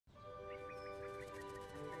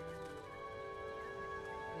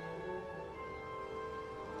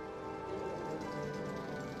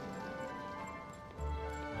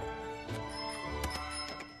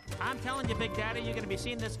telling you, Big Daddy, you're gonna be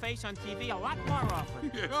seeing this face on TV a lot more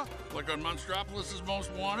often. Yeah, like on Monstropolis'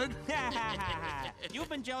 Most Wanted. You've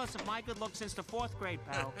been jealous of my good looks since the 4th grade,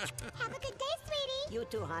 pal. Have a good day, sweetie. You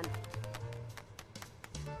too, hon.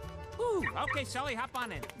 Ooh, okay, Sully, hop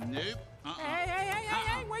on in. Nope.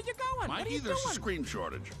 Hey, where you going? Mikey, what are you there's doing? a scream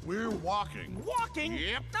shortage. We're walking. Walking?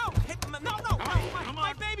 Yep. No,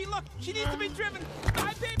 my baby, look, she needs to be driven.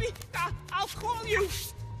 My baby, I'll call you.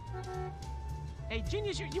 Hey,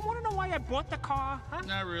 genius, you want to know why I bought the car, huh?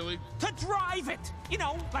 Not really. To drive it. You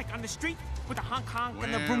know, like on the street with the honk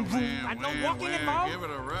and the boom and no walking involved. Give it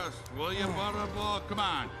a rest, will you, Butterball? Come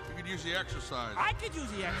on, you could use the exercise. I could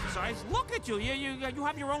use the exercise. Look at you. You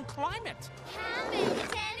have your own climate. How many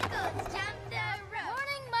tentacles jump the rope?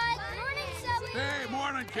 Morning, Mike. Morning, Sully. Hey,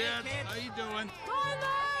 morning, kids. kids. How you doing?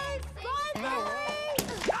 Bye.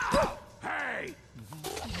 Hey!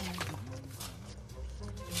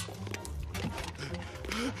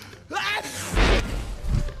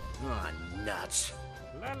 Oh, nuts.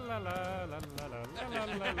 La la la la la la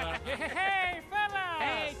la la. Hey, fellas!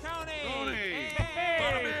 Hey, Tony. Tony. Hey,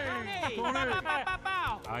 Tony.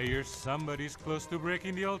 Bow. I hear somebody's close to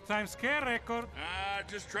breaking the all-time scare record.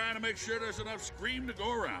 Just trying to make sure there's enough scream to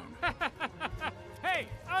go around. Hey,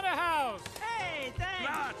 other house! Hey, thanks.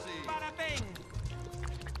 Grazie. Bada bing.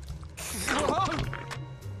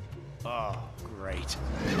 Oh, great.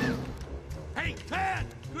 Hey, Ted!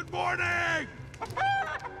 Good morning!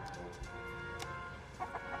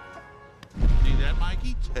 See that,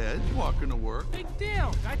 Mikey? Ted's walking to work. Big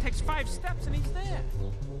deal. Guy takes 5 steps and he's there.